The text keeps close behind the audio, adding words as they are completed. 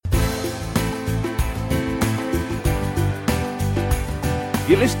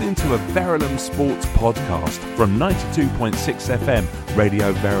You're listening to a Verulam Sports podcast from 92.6 FM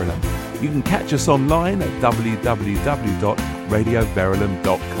Radio Verulam. You can catch us online at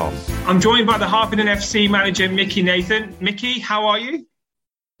www.radioverulam.com. I'm joined by the Harpenden FC manager, Mickie Nathan. Mickie, how are you?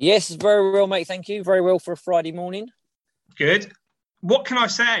 Yes, very well, mate. Thank you. Very well for a Friday morning. Good. What can I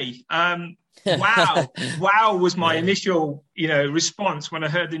say? Wow was my initial, response when I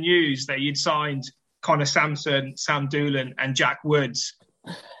heard the news that you'd signed Connor Sampson, Sam Doolan and Jack Woods.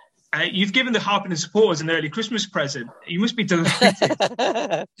 You've given the Harpenden supporters an early Christmas present. You must be delighted.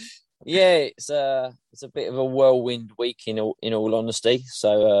 Yeah, it's a bit of a whirlwind week in all honesty.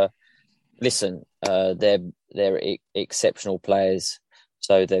 So, listen, they're exceptional players.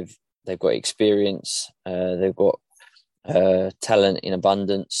 So they've got experience. They've got talent in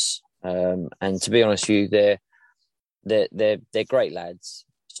abundance. And to be honest with you, they're great lads.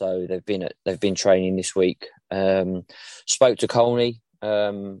 So they've been training this week. Spoke to Colney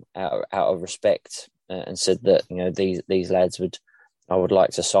out of respect and said that these lads I would like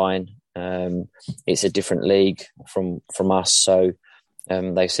to sign. It's a different league from us, so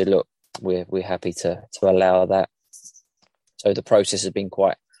they said, look, we're happy to allow that. So the process has been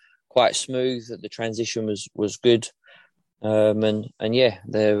quite smooth. The transition was good, and yeah,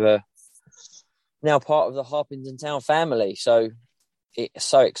 they're now part of the Harpenden Town family. So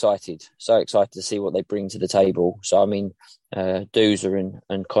so excited to see what they bring to the table. So I mean, Doozer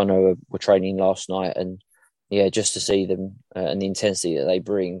and Connor were training last night, and yeah, just to see them and the intensity that they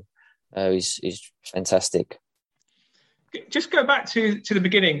bring is fantastic. Just go back to the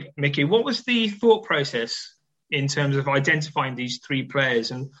beginning, Mickie. What was the thought process in terms of identifying these three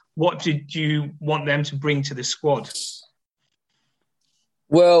players, and what did you want them to bring to the squad?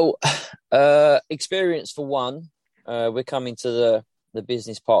 Well, experience for one. We're coming to the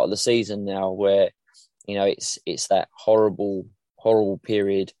business part of the season now, where it's that horrible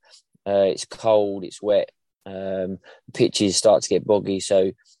period. It's cold, it's wet. Pitches start to get boggy,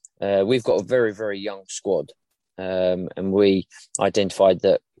 so we've got a very, very young squad, and we identified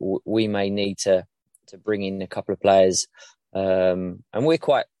that we may need to bring in a couple of players, and we're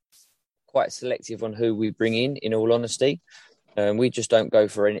quite selective on who we bring in all honesty. We just don't go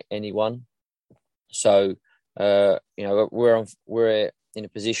for anyone. So we're in a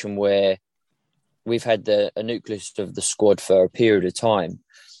position where we've had a nucleus of the squad for a period of time.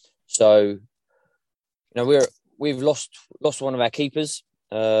 So we've lost one of our keepers.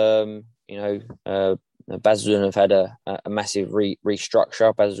 Basildon have had a massive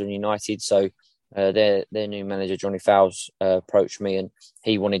restructure, Basildon United. So their new manager, Johnny Fowles, approached me, and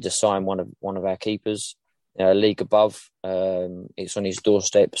he wanted to sign one of our keepers, league above. It's on his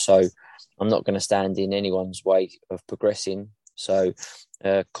doorstep, so I'm not going to stand in anyone's way of progressing. So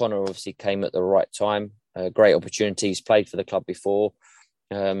Connor obviously came at the right time. Great opportunity. He's played for the club before.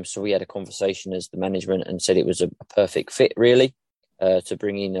 So we had a conversation as the management and said it was a perfect fit, really, to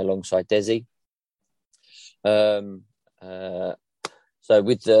bring in alongside Desi. So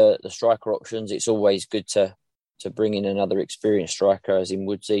with the striker options, it's always good to bring in another experienced striker, as in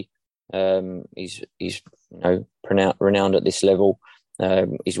Woodsy. He's renowned at this level.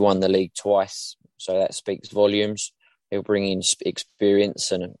 He's won the league twice, so that speaks volumes. He'll bring in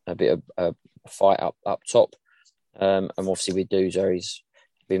experience and a bit of a fight up top. And obviously with Doozer, he's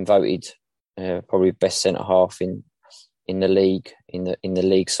been voted probably best centre half in the league, in the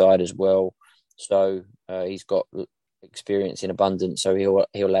league side as well. So he's got experience in abundance, so he'll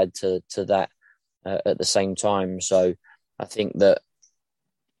add to that at the same time. So I think that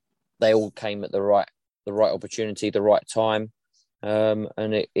they all came at the right opportunity, the right time,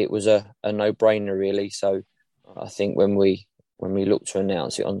 and it was a no-brainer, really. So I think when we looked to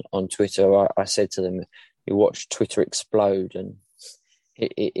announce it on Twitter, I said to them, "You watched Twitter explode," and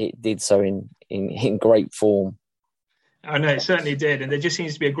it did so in great form. I know it certainly did, and there just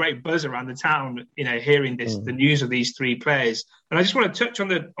seems to be a great buzz around the town, hearing the news of these three players. And I just want to touch on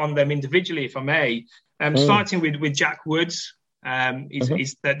them individually, if I may. Starting with Jack Woods,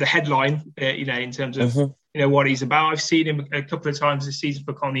 he's the headline, in terms of what he's about. I've seen him a couple of times this season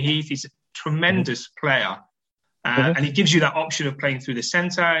for Colney Heath. He's a tremendous player, and he gives you that option of playing through the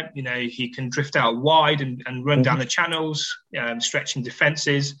centre. He can drift out wide and run down the channels, stretching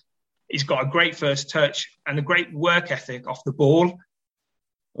defences. He's got a great first touch and a great work ethic off the ball.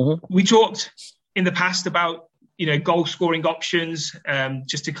 We talked in the past about, goal scoring options,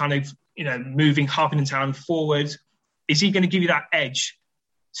 just to kind of, moving Harpenden Town forward. Is he going to give you that edge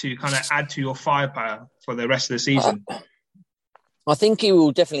to kind of add to your firepower for the rest of the season? I think he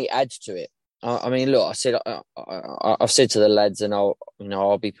will definitely add to it. I mean, look, I've said to the lads, and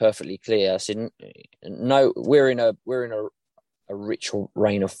I'll be perfectly clear. I said, no, we're in a a rich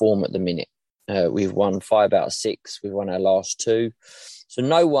reign of form at the minute. We've won 5 out of 6. We've won our last 2. So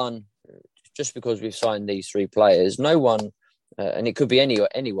no one, just because we've signed these 3 players, no one, and it could be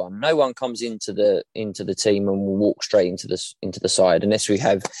anyone, no one comes into the team and will walk straight into the side unless we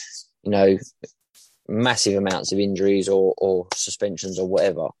have, massive amounts of injuries or suspensions or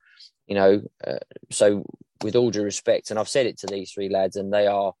whatever. So with all due respect, and I've said it to these 3 lads, and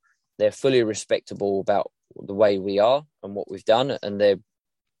they're fully respectable about the way we are and what we've done, and they're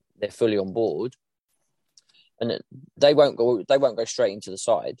fully on board, and they won't go straight into the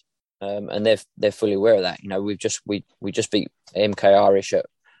side, and they're fully aware of that. We just beat MK Irish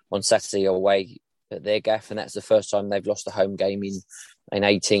on Saturday away at their gaff, and that's the first time they've lost a home game in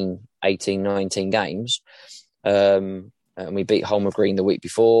 18, 19 games. And we beat Holmer Green the week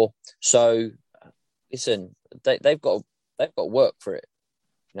before. So listen, they've got work for it.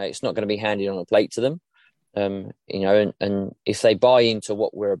 It's not going to be handed on a plate to them. And if they buy into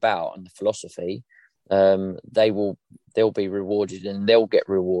what we're about and the philosophy, they'll be rewarded, and they'll get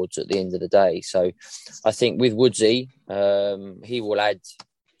rewards at the end of the day. So I think with Woodsy, he will add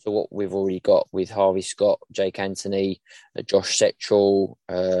to what we've already got with Harvey Scott, Jake Anthony, Josh Setchell,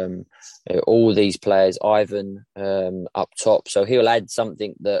 all these players, Ivan up top. So he'll add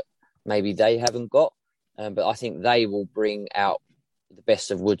something that maybe they haven't got, but I think they will bring out the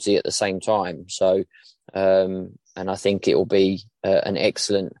best of Woodsy at the same time. So, and I think it will be an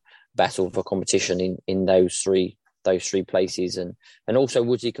excellent battle for competition in those three places, and also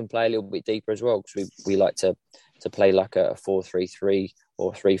Woodsy can play a little bit deeper as well, because we like to play like a 4-3-3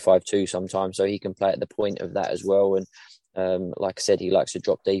 or 3-5-2 sometimes, so he can play at the point of that as well. And like I said, he likes to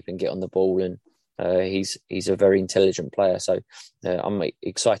drop deep and get on the ball, and he's a very intelligent player. So I'm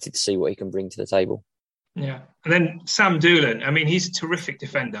excited to see what he can bring to the table. Yeah, and then Sam Doolan. I mean, he's a terrific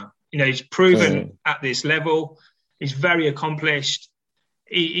defender. He's proven at this level. He's very accomplished.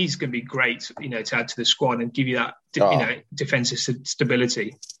 He's going to be great, to add to the squad and give you that, defensive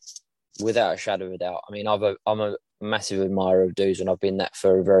stability. Without a shadow of a doubt. I mean, I'm a massive admirer of Doos, and I've been that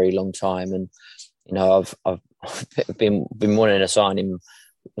for a very long time. And I've been wanting to sign him,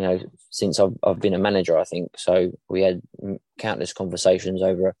 since I've been a manager, I think. So we had countless conversations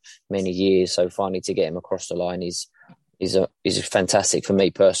over many years. So finally to get him across the line is fantastic for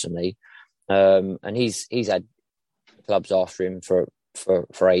me personally. And he's had clubs after him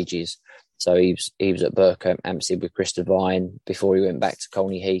for ages. So he was at Berkhamsted with Chris Devine before he went back to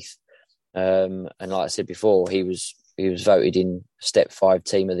Colney Heath. And like I said before, he was voted in Step 5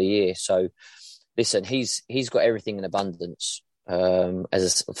 Team of the Year. So listen, he's got everything in abundance. For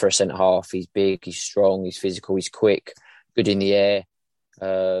a centre half, he's big, he's strong, he's physical, he's quick, good in the air.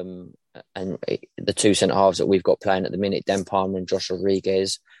 And the 2 centre halves that we've got playing at the minute, Dan Palmer and Josh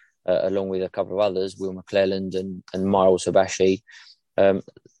Rodriguez, along with a couple of others, Will McClelland and Miles Habashi,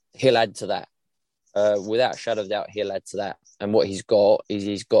 he'll add to that. Without a shadow of doubt, he'll add to that. And what he's got is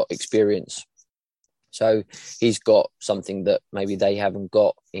he's got experience. So he's got something that maybe they haven't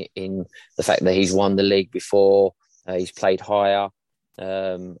got in the fact that he's won the league before, he's played higher,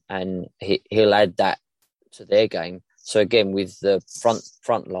 and he'll add that to their game. So again, with the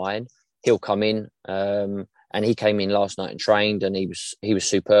front line, he'll come in, and he came in last night and trained, and he was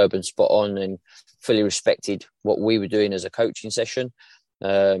superb and spot on, and fully respected what we were doing as a coaching session,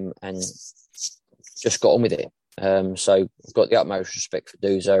 and just got on with it. So I've got the utmost respect for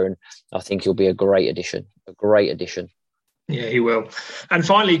Duzo, and I think he'll be a great addition. Yeah, he will. And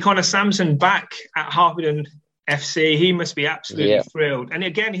finally, Connor Sampson back at Harpenden FC. He must be absolutely thrilled. And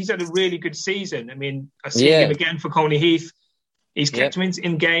again, he's had a really good season. I mean, I've seen him again for Colney Heath. He's kept him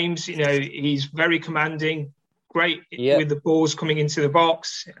in games. He's very commanding, great with the balls coming into the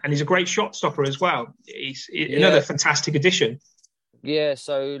box, and he's a great shot stopper as well. He's another fantastic addition. Yeah,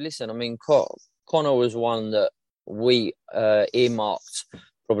 so listen, I mean, Connor was one that we earmarked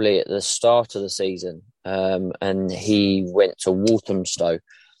probably at the start of the season, and he went to Walthamstow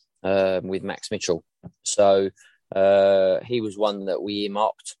with Max Mitchell. So he was one that we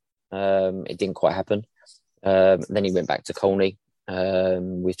earmarked. It didn't quite happen. Then he went back to Colney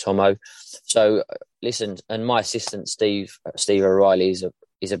with Tomo. So listen, and my assistant Steve O'Reilly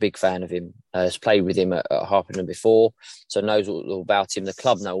is a big fan of him. Has played with him at Harpenden before, so knows all about him. The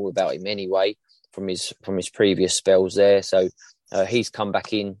club know all about him anyway from his previous spells there. So he's come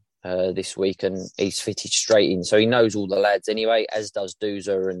back in this week, and he's fitted straight in. So he knows all the lads anyway, as does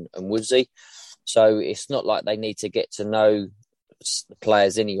Doozer and Woodsy. So it's not like they need to get to know the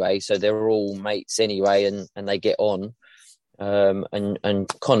players anyway. So they're all mates anyway, and they get on.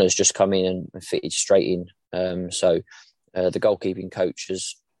 And Connor's just come in and fitted straight in. So the goalkeeping coach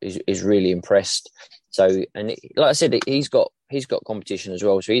is really impressed. So, and like I said, he's got got competition as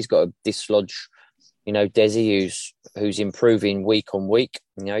well. So he's got to dislodge, Desi, who's improving week on week.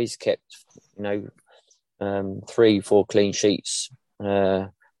 He's kept, 3-4 clean sheets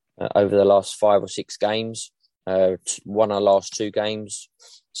over the last 5 or 6 games. Won our last 2 games.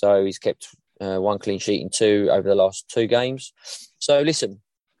 So he's kept 1 clean sheet in 2 over the last 2 games. So listen,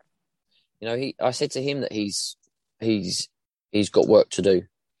 I said to him that he's got work to do.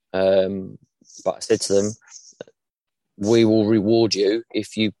 But I said to them, we will reward you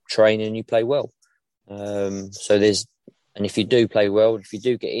if you train and you play well. And if you do play well, if you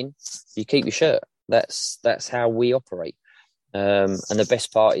do get in, you keep your shirt. That's how we operate. And the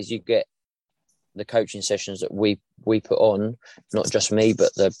best part is you get the coaching sessions that we put on, not just me,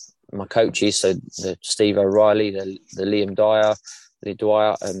 but my coaches. So the Steve O'Reilly, the Liam Dyer,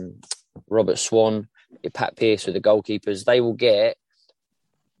 Robert Swan, Pat Pearce with the goalkeepers. They will get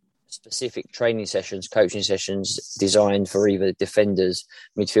specific training sessions, coaching sessions designed for either defenders,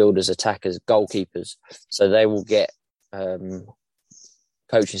 midfielders, attackers, goalkeepers. So they will get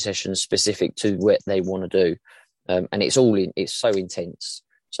coaching sessions specific to what they want to do, and it's so intense.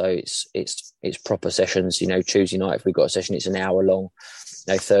 So it's proper sessions. Tuesday night if we've got a session, it's an hour long.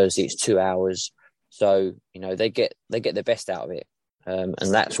 Thursday it's 2 hours. So they get the best out of it,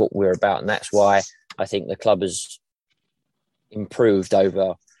 and that's what we're about, and that's why I think the club has improved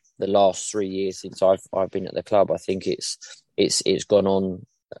over the last 3 years since I've been at the club. I think it's gone on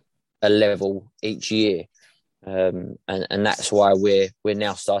a level each year, and that's why we're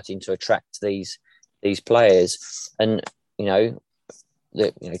now starting to attract these players. And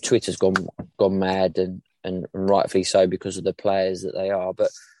Twitter's gone mad, and rightfully so because of the players that they are.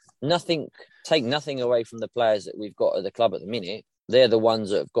 But take nothing away from the players that we've got at the club at the minute. They're the ones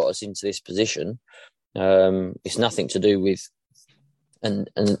that have got us into this position. It's nothing to do with, and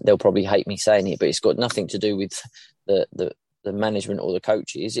they'll probably hate me saying it, but it's got nothing to do with the management or the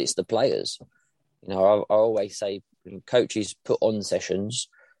coaches. It's the players. I always say coaches put on sessions,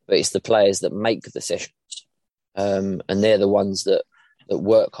 but it's the players that make the sessions, and they're the ones that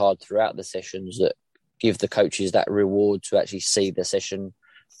work hard throughout the sessions, that give the coaches that reward to actually see the session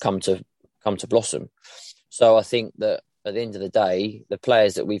come to blossom. So I think that at the end of the day, the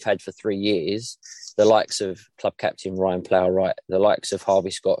players that we've had for 3 years, the likes of club captain Ryan Plowright, the likes of Harvey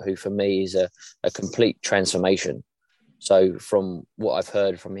Scott, who for me is a complete transformation. So from what I've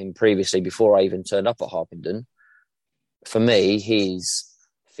heard from him previously, before I even turned up at Harpenden, for me, he's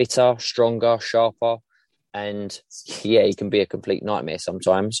fitter, stronger, sharper. And yeah, he can be a complete nightmare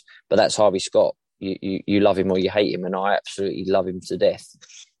sometimes, but that's Harvey Scott. You love him or you hate him, and I absolutely love him to death.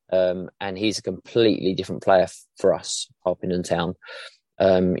 And he's a completely different player for us, Harpenden Town.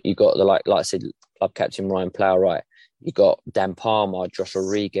 You got like I said, club captain Ryan Plowright. You got Dan Palmer, Josh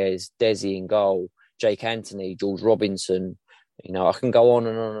Rodriguez, Desi in goal, Jake Anthony, George Robinson. I can go on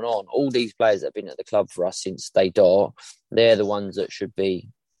and on and on. All these players that have been at the club for us since day dot, they're the ones that should be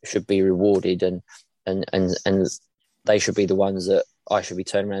rewarded, and they should be the ones that I should be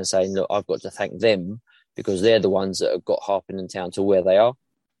turning around and saying, look, I've got to thank them, because they're the ones that have got Harpenden Town to where they are.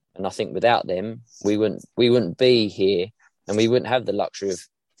 And I think without them, we wouldn't be here, and we wouldn't have the luxury of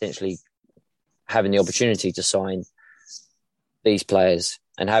potentially having the opportunity to sign these players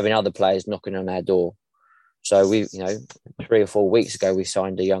and having other players knocking on our door. So 3 or 4 weeks ago, we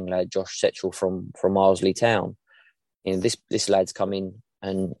signed a young lad, Josh Setchell from Arsley Town. This lad's come in,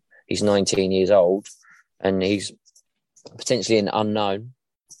 and he's 19 years old, and he's potentially an unknown,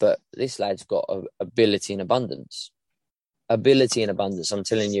 but this lad's got ability in abundance. Ability in abundance. I'm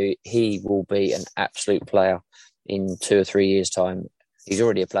telling you, he will be an absolute player in 2 or 3 years' time. He's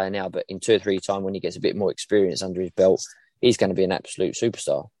already a player now, but in 2 or 3 years' time, when he gets a bit more experience under his belt, he's going to be an absolute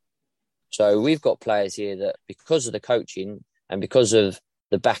superstar. So we've got players here that, because of the coaching and because of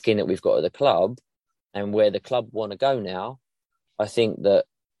the backing that we've got at the club and where the club want to go now, I think that,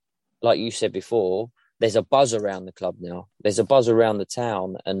 like you said before, there's a buzz around the club now. There's a buzz around the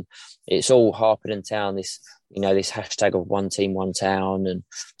town, and it's all Harpenden Town, this hashtag of one team, one town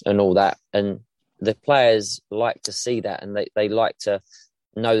and all that. And the players like to see that, and they like to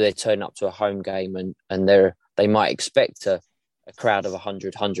know they're turning up to a home game, and they might expect a crowd of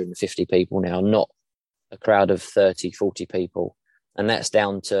 100, 150 people now, not a crowd of 30, 40 people. And that's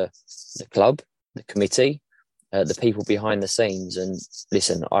down to the club, the committee, the people behind the scenes. And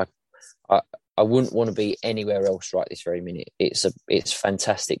listen, I wouldn't want to be anywhere else right this very minute. It's a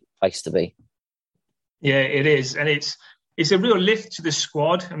fantastic place to be. Yeah, it is. And it's a real lift to the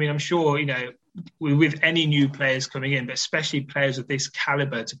squad. I mean, I'm sure, with any new players coming in, but especially players of this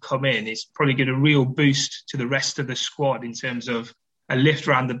caliber to come in, it's probably going to real boost to the rest of the squad in terms of a lift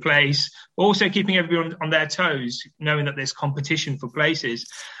around the place. Also keeping everyone on their toes, knowing that there's competition for places.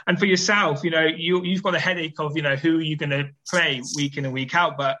 And for yourself, you've got a headache of, who are you going to play week in and week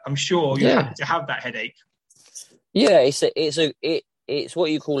out? But I'm sure you're happy to have that headache. Yeah, it's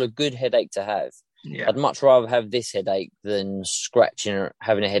what you call a good headache to have. Yeah. I'd much rather have this headache than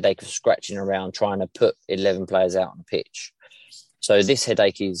having a headache of scratching around trying to put 11 players out on the pitch. So this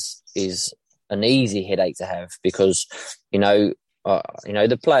headache is an easy headache to have because,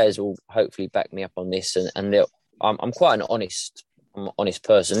 the players will hopefully back me up on this, and I'm quite an honest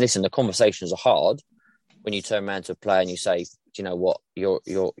person. Listen, the conversations are hard when you turn around to a player and you say, do you know what, you're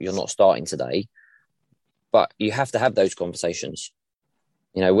not starting today, but you have to have those conversations.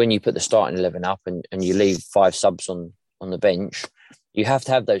 When you put the starting 11 up and you leave 5 subs on the bench, you have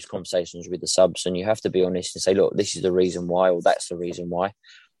to have those conversations with the subs, and you have to be honest and say, look, this is the reason why, or that's the reason why.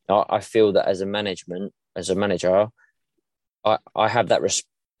 I feel that as a manager, I have that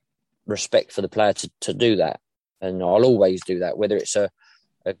respect for the player to do that. And I'll always do that, whether it's a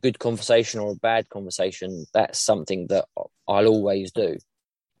good conversation or a bad conversation. That's something that I'll always do.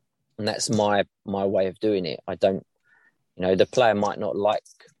 And that's my way of doing it. I don't, the player might not like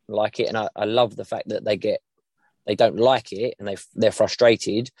it. And I love the fact that they don't like it and they're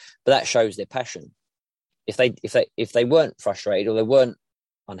frustrated, but that shows their passion. If they weren't frustrated or they weren't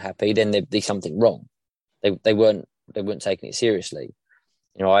unhappy, then there'd be something wrong. They weren't taking it seriously.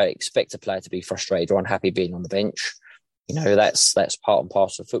 I expect a player to be frustrated or unhappy being on the bench. That's part and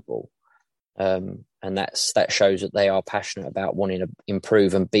parcel of football. And that shows that they are passionate about wanting to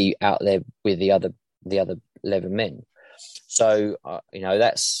improve and be out there with the other 11 men. So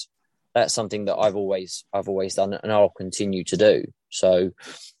that's something that I've always done and I'll continue to do. So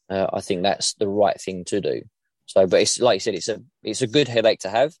I think that's the right thing to do. So, but it's like you said, it's a good headache to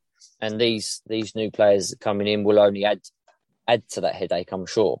have, and these new players coming in will only add to that headache, I'm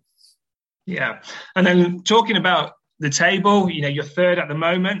sure. Yeah, and then talking about the table, you're third at the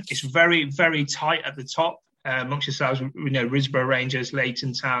moment. It's very, very tight at the top amongst yourselves. Risborough Rangers,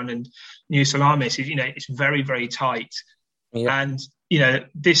 Leighton Town, and New Salamis. It's very, very tight, and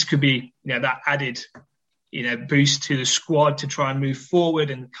this could be that added boost to the squad to try and move forward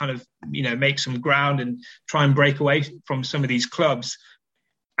and kind of, make some ground and try and break away from some of these clubs.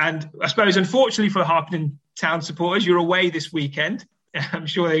 And I suppose, unfortunately for the Harpenden Town supporters, you're away this weekend. I'm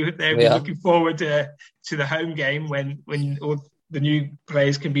sure they'll be looking forward to the home game when all the new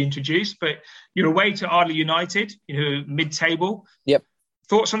players can be introduced. But you're away to Ardley United, mid-table. Yep.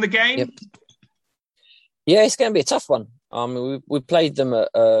 Thoughts on the game? Yep. Yeah, it's going to be a tough one. We played them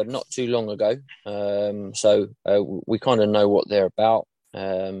not too long ago, so we kind of know what they're about.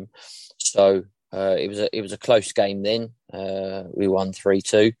 So it was a close game then. We won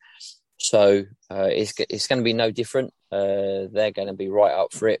 3-2. So it's going to be no different. They're going to be right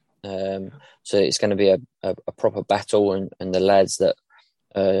up for it. So it's going to be a proper battle, and the lads that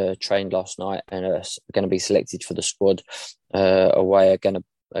trained last night and are going to be selected for the squad away are going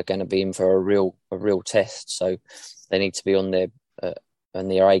to be in for a real test. So they need to be on their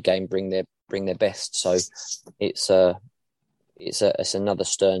A game, bring their best. So it's another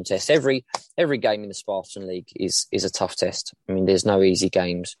stern test. Every game in the Spartan League is a tough test. I mean, there's no easy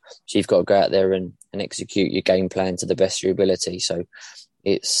games. So you've got to go out there and execute your game plan to the best of your ability. So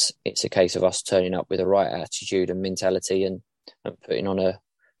it's a case of us turning up with the right attitude and mentality and putting on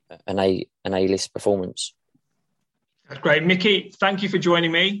an A-list performance. That's great. Mickie, thank you for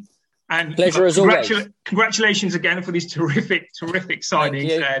joining me. And pleasure as always. Congratulations again for these terrific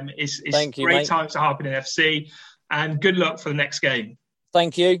signings. It's Thank you, great mate. times to Harpenden FC, and good luck for the next game.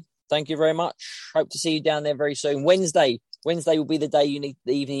 Thank you very much. Hope to see you down there very soon. Wednesday will be the evening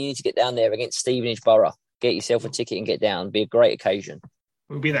you need to get down there against Stevenage Borough. Get yourself a ticket and get down. It'll be a great occasion.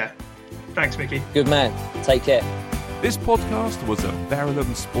 We'll be there. Thanks, Mickie. Good man. Take care. This podcast was a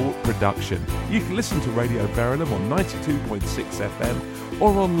Verulam Sport production. You can listen to Radio Verulam on 92.6 FM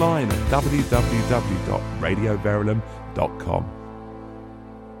or online at www.radioverulam.com.